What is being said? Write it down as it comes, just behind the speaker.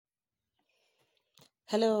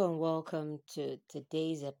Hello and welcome to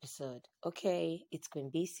today's episode. Okay, it's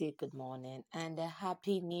Queen BC. Good morning and a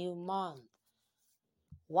happy new month.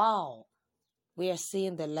 Wow, we are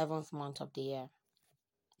seeing the 11th month of the year.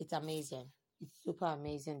 It's amazing. It's super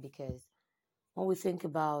amazing because when we think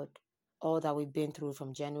about all that we've been through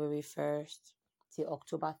from January 1st to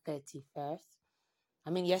October 31st,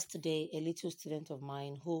 yesterday, a little student of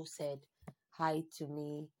mine who said hi to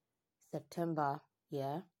me September,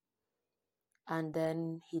 yeah, and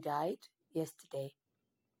then he died yesterday.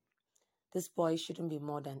 This boy shouldn't be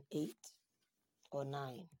more than 8 or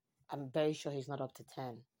 9. I'm very sure he's not up to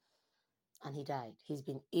 10. And he died. He's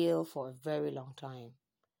been ill for a very long time.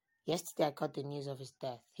 Yesterday, I got the news of his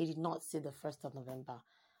death. He did not see the 1st of November.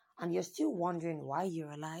 And you're still wondering why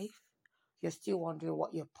you're alive? You're still wondering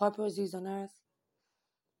what your purpose is on earth?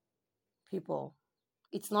 People,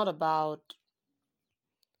 it's not about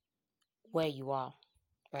where you are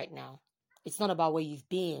right now. It's not about where you've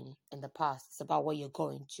been in the past. It's about where you're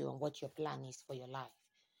going to and what your plan is for your life.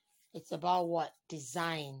 It's about what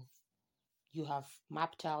design you have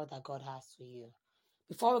mapped out that God has for you.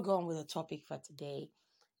 Before we go on with the topic for today,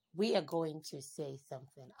 we are going to say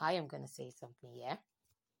something. I am going to say something, yeah?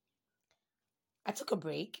 I took a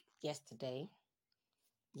break yesterday,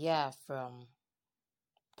 from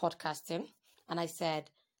podcasting, and I said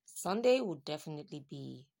Sunday would definitely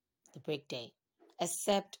be the break day,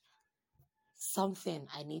 except something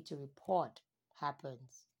I need to report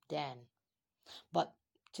happens then. But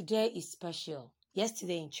today is special.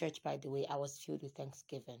 Yesterday in church, by the way, I was filled with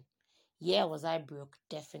thanksgiving. Yeah, was I broke?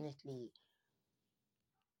 Definitely.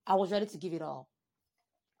 I was ready to give it all.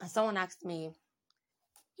 And someone asked me,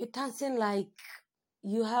 "You're dancing like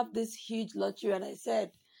you have this huge lottery." And I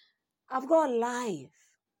said, "I've got life.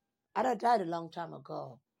 I died a long time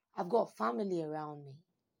ago. I've got family around me.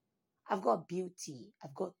 I've got beauty.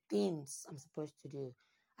 I've got things I'm supposed to do.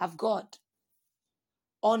 I've got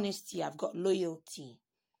honesty. I've got loyalty.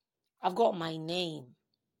 I've got my name.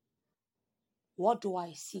 What do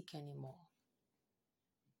I seek anymore?"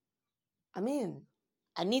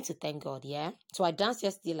 I need to thank God, yeah? So I danced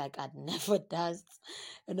yesterday like I'd never danced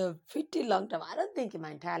in a pretty long time. I don't think in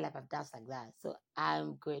my entire life I've danced like that. So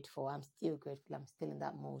I'm grateful. I'm still grateful. I'm still in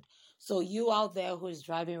that mood. So you out there who is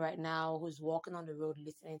driving right now, who's walking on the road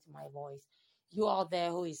listening to my voice, you out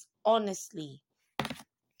there who is honestly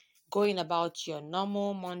going about your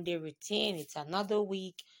normal Monday routine, it's another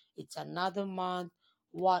week, it's another month.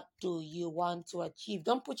 What do you want to achieve?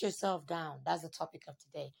 Don't put yourself down. That's the topic of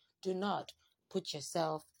today. Do not put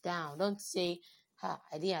yourself down. Don't say,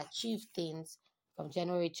 I didn't achieve things from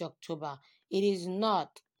January to October. It is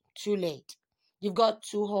not too late. You've got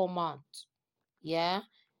 2 whole months. Yeah?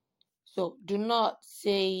 So do not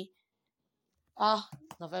say,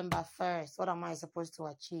 November 1st, what am I supposed to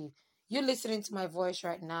achieve? You're listening to my voice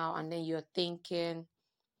right now, and then you're thinking,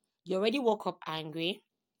 you already woke up angry.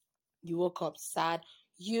 You woke up sad.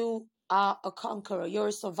 You are a conqueror. You're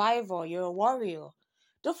a survivor. You're a warrior.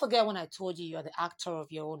 Don't forget when I told you you're the actor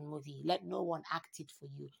of your own movie. Let no one act it for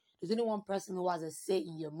you. There's only one person who has a say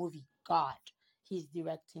in your movie, God. He's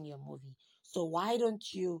directing your movie. So why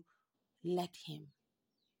don't you let him?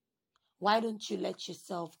 Why don't you let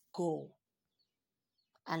yourself go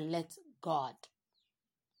and let God?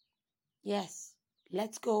 Yes,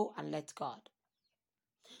 let's go and let God.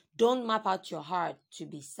 Don't map out your heart to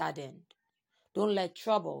be saddened. Don't let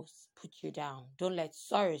troubles put you down. Don't let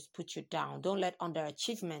sorrows put you down. Don't let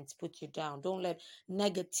underachievements put you down. Don't let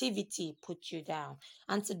negativity put you down.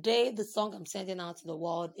 And today, the song I'm sending out to the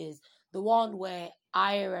world is the one where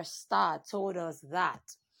Ira Star told us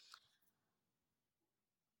that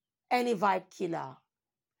any vibe killer,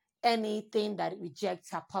 anything that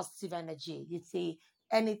rejects her positive energy, you see,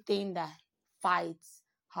 anything that fights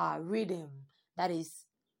her rhythm, that is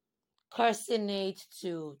cursing it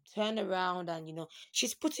to turn around, and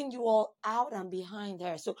she's putting you all out and behind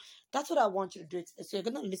her. So that's what I want you to do today. So you're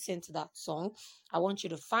gonna listen to that song. I want you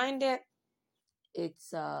to find it.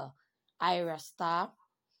 It's Ira Star.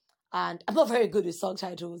 And I'm not very good with song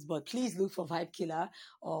titles, but please look for Vibe Killer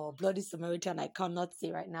or Bloody Samaritan. I cannot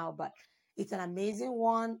say right now, but it's an amazing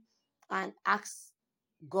one. And ask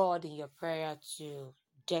God in your prayer to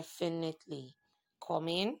definitely come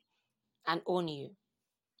in and own you.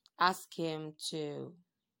 Ask him to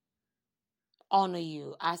honor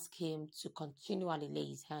you. Ask him to continually lay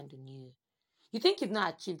his hand on you. You think you've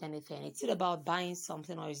not achieved anything. Is it about buying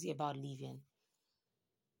something, or is it about living?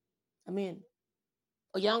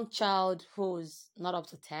 A young child who's not up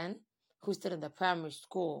to 10, who's still in the primary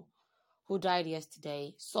school, who died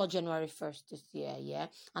yesterday, saw January 1st this year, yeah?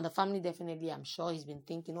 And the family definitely, I'm sure he's been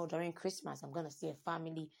thinking, during Christmas, I'm going to see a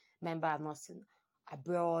family member I've not seen.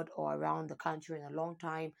 abroad or around the country in a long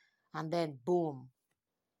time, and then boom,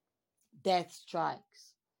 death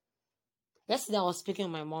strikes. Yesterday, I was speaking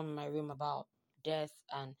with my mom in my room about death,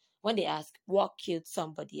 and when they ask what killed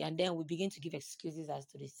somebody, and then we begin to give excuses as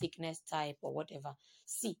to the sickness type or whatever.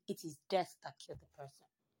 See, it is death that killed the person.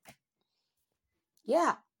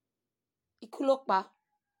 Yeah. Ikulokpa,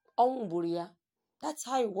 onwuburia. That's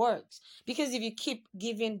how it works. Because if you keep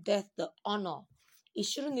giving death the honor, it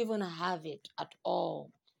shouldn't even have it at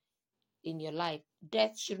all in your life.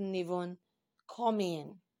 Death shouldn't even come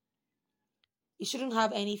in. It shouldn't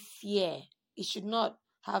have any fear. It should not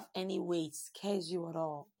have any weight, scares you at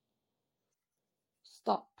all.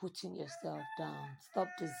 Stop putting yourself down. Stop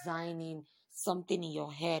designing something in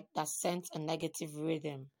your head that sends a negative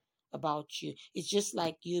rhythm about you. It's just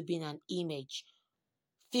like you being an image.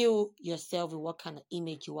 Feel yourself with what kind of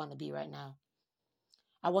image you want to be right now.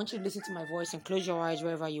 I want you to listen to my voice and close your eyes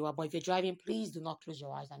wherever you are. But if you're driving, please do not close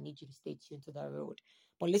your eyes. I need you to stay tuned to the road.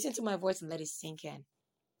 But listen to my voice and let it sink in.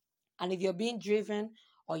 And if you're being driven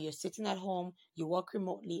or you're sitting at home, you work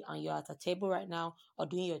remotely and you're at a table right now or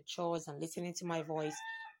doing your chores and listening to my voice,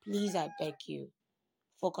 please, I beg you,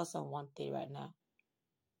 focus on one thing right now.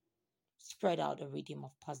 Spread out the rhythm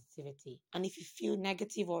of positivity. And if you feel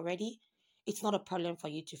negative already, it's not a problem for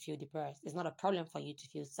you to feel depressed. It's not a problem for you to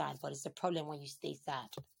feel sad, but it's a problem when you stay sad.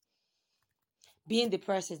 Being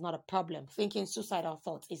depressed is not a problem. Thinking suicidal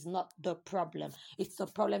thoughts is not the problem. It's a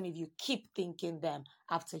problem if you keep thinking them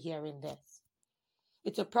after hearing this.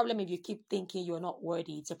 It's a problem if you keep thinking you're not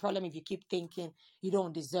worthy. It's a problem if you keep thinking you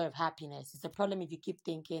don't deserve happiness. It's a problem if you keep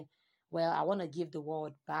thinking, well, I want to give the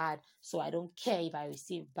world bad, so I don't care if I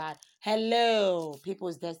receive bad. Hello,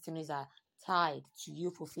 people's destinies are tied to you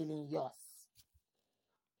fulfilling yours.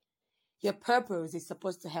 Your purpose is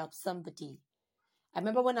supposed to help somebody. I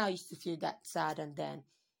remember when I used to feel that sad, and then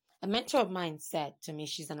a mentor of mine said to me,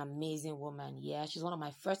 she's an amazing woman. Yeah, she's one of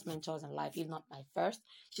my first mentors in life, if not my first.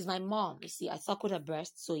 She's my mom. You see, I suckled her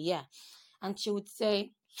breast, so yeah. And she would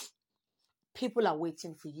say, people are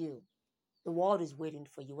waiting for you. The world is waiting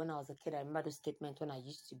for you. When I was a kid, I remember the statement when I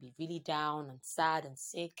used to be really down and sad and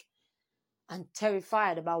sick and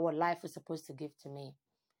terrified about what life was supposed to give to me.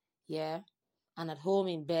 Yeah. And at home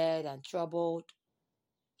in bed and troubled.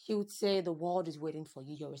 He would say, the world is waiting for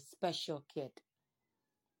you. You're a special kid.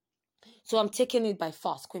 So I'm taking it by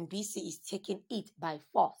force. Queen BC is taking it by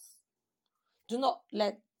force. Do not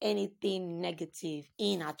let anything negative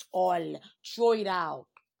in at all. Throw it out.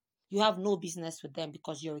 You have no business with them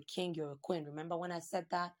because you're a king, you're a queen. Remember when I said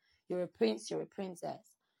that? You're a prince, you're a princess.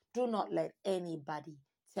 Do not let anybody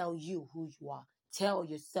tell you who you are. Tell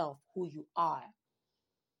yourself who you are.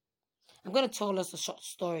 I'm going to tell us a short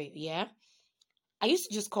story, yeah? I used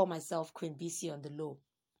to just call myself Queen BC on the low.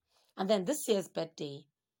 And then this year's birthday,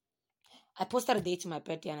 I posted a date to my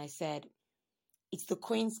birthday and I said, it's the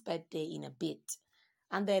Queen's birthday in a bit.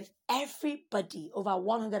 And then everybody, over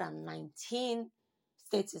 119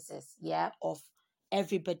 statuses, yeah, of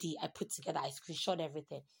everybody I put together, I screenshot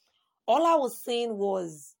everything. All I was saying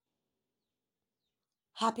was,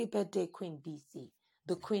 happy birthday, Queen BC.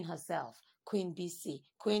 The Queen herself, Queen BC,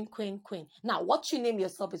 Queen, Queen, Queen. Now, what you name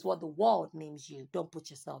yourself is what the world names you. Don't put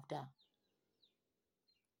yourself down.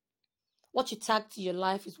 What you tag to your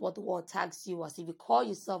life is what the world tags you as. If you call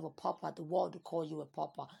yourself a pauper, the world will call you a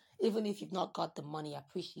pauper. Even if you've not got the money,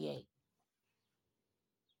 appreciate.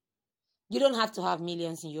 You don't have to have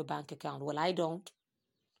millions in your bank account. Well, I don't.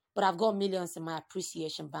 But I've got millions in my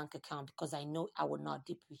appreciation bank account because I know I will not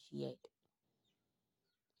depreciate.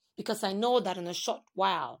 Because I know that in a short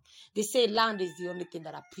while, they say land is the only thing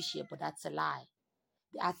that appreciates, but that's a lie.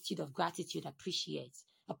 The attitude of gratitude appreciates.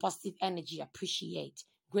 A positive energy appreciates.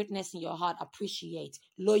 Greatness in your heart appreciates.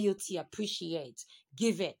 Loyalty appreciates.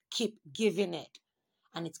 Give it. Keep giving it.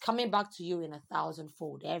 And it's coming back to you in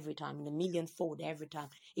 1,000-fold every time, in 1,000,000-fold every time.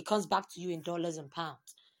 It comes back to you in dollars and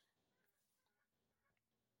pounds.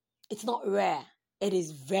 It's not rare. It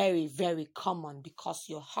is very, very common because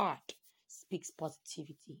your heart speaks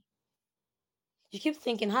positivity. You keep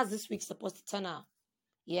thinking, how's this week supposed to turn out?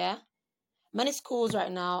 Yeah? Many schools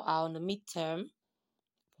right now are on the midterm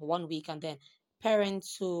for 1 week, and then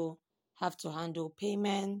parents who have to handle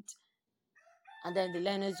payment, and then the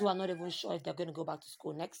learners who are not even sure if they're going to go back to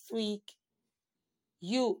school next week.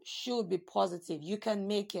 You should be positive. You can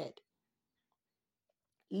make it.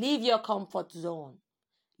 Leave your comfort zone.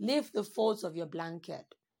 Leave the folds of your blanket.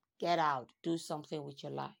 Get out. Do something with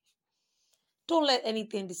your life. Don't let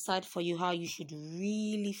anything decide for you how you should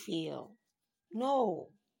really feel. No,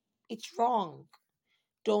 it's wrong.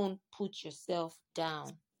 Don't put yourself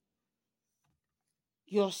down.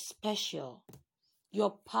 You're special.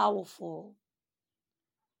 You're powerful.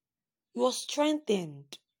 You are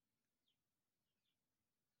strengthened.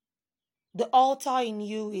 The altar in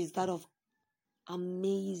you is that of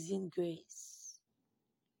amazing grace.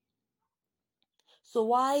 So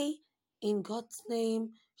why, in God's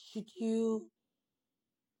name, should you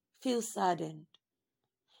feel saddened?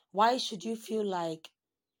 Why should you feel like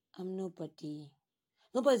I'm nobody?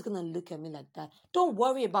 Nobody's going to look at me like that. Don't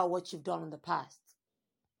worry about what you've done in the past.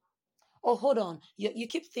 Oh, hold on. You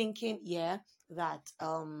keep thinking, yeah,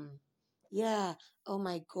 oh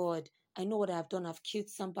my God, I know what I've done. I've killed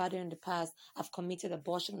somebody in the past. I've committed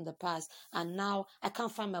abortion in the past. And now I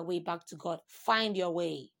can't find my way back to God. Find your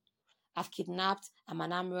way. I've kidnapped. I'm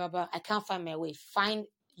an army robber. I can't find my way. Find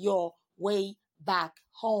your way back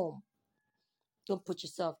home. Don't put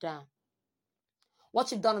yourself down.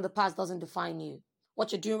 What you've done in the past doesn't define you.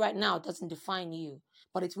 What you're doing right now doesn't define you.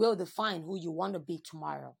 But it will define who you want to be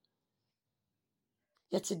tomorrow.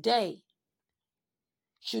 Your today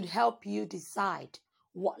should help you decide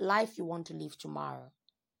what life you want to live tomorrow.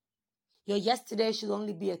 Your yesterday should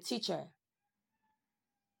only be a teacher.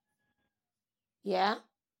 Yeah?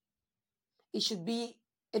 It should be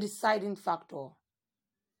a deciding factor.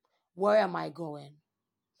 Where am I going?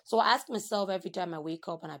 So I ask myself every time I wake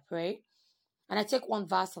up and I pray, and I take one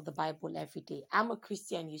verse of the Bible every day. I'm a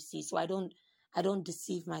Christian, you see, so I don't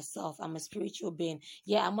deceive myself. I'm a spiritual being.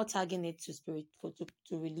 Yeah, I'm not tagging it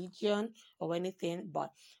to religion or anything,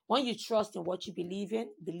 but when you trust in what you believe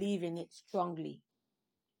in it strongly.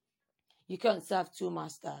 You can't serve two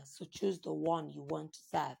masters, so choose the one you want to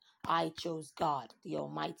serve. I chose God, the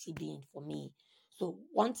Almighty being, for me. So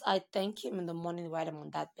once I thank Him in the morning while I'm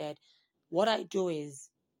on that bed, what I do is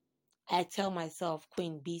I tell myself,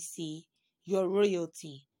 Queen BC, you're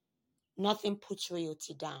royalty. Nothing puts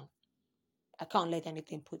royalty down. I can't let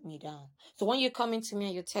anything put me down. So when you're coming to me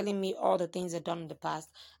and you're telling me all the things I've done in the past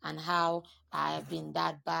and how I've been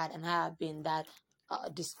that bad and how I've been that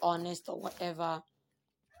dishonest or whatever,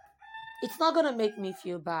 it's not going to make me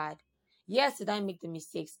feel bad. Yes, did I make the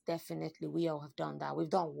mistakes? Definitely. We all have done that. We've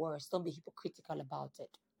done worse. Don't be hypocritical about it.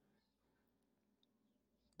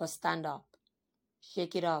 But stand up.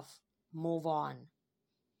 Shake it off. Move on.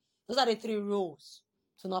 Those are the 3 rules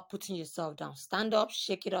to not putting yourself down. Stand up,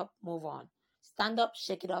 shake it up, move on. Stand up,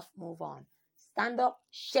 shake it off, move on. Stand up,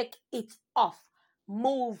 shake it off,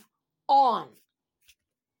 move on.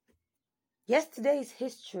 Yesterday is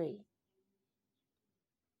history.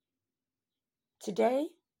 Today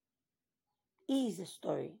is a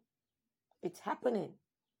story. It's happening.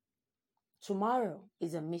 Tomorrow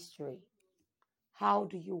is a mystery. How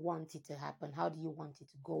do you want it to happen? How do you want it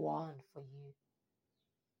to go on for you?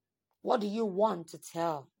 What do you want to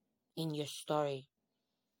tell in your story?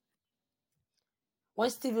 When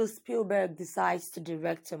Steven Spielberg decides to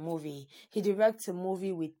direct a movie, he directs a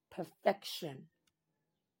movie with perfection.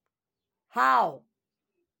 How?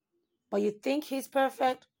 But you think he's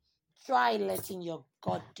perfect? Try letting your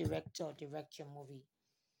God director direct your movie.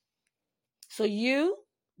 So you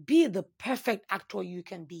be the perfect actor you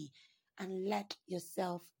can be and let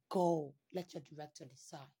yourself go. Let your director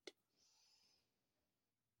decide.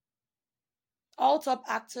 All top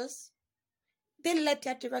actors, they let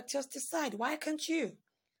their directors decide. Why can't you?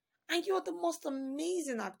 And you're the most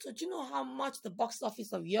amazing actor. Do you know how much the box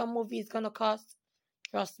office of your movie is going to cost?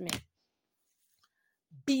 Trust me.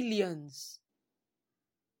 Billions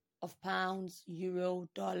of pounds, euro,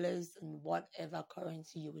 dollars, and whatever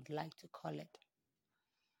currency you would like to call it.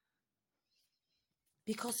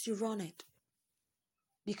 Because you run it.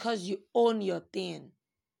 Because you own your thing.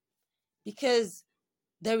 Because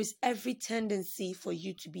there is every tendency for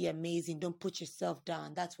you to be amazing. Don't put yourself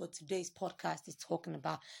down. That's what today's podcast is talking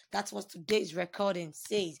about. That's what today's recording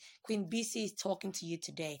says. Queen BC is talking to you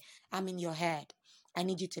today. I'm in your head. I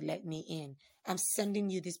need you to let me in. I'm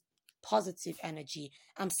sending you this positive energy.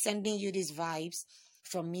 I'm sending you these vibes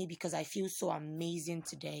from me because I feel so amazing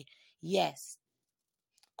today. Yes.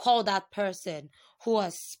 Call that person who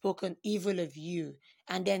has spoken evil of you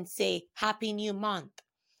and then say, Happy New Month.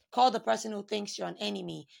 Call the person who thinks you're an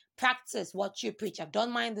enemy. Practice what you preach. I've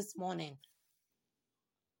done mine this morning.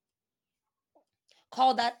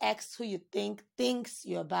 Call that ex who you think thinks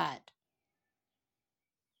you're bad.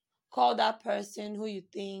 Call that person who you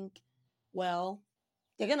think, well,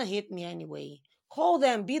 they're going to hate me anyway. Call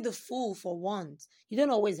them. Be the fool for once. You don't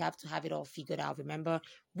always have to have it all figured out. Remember,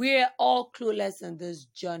 we're all clueless in this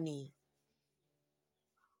journey.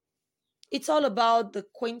 It's all about the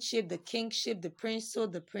queenship, the kingship, the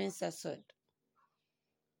princehood, the princesshood.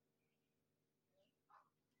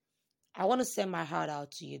 I want to send my heart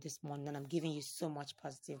out to you this morning, and I'm giving you so much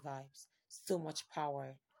positive vibes, so much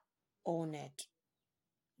power. Own it.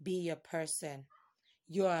 Be your person.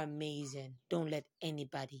 You're amazing. Don't let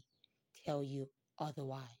anybody tell you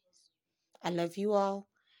otherwise. I love you all.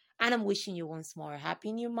 And I'm wishing you once more a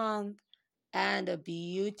happy new month and a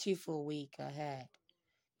beautiful week ahead.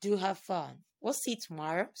 Do have fun. We'll see you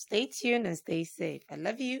tomorrow. Stay tuned and stay safe. I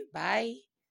love you. Bye.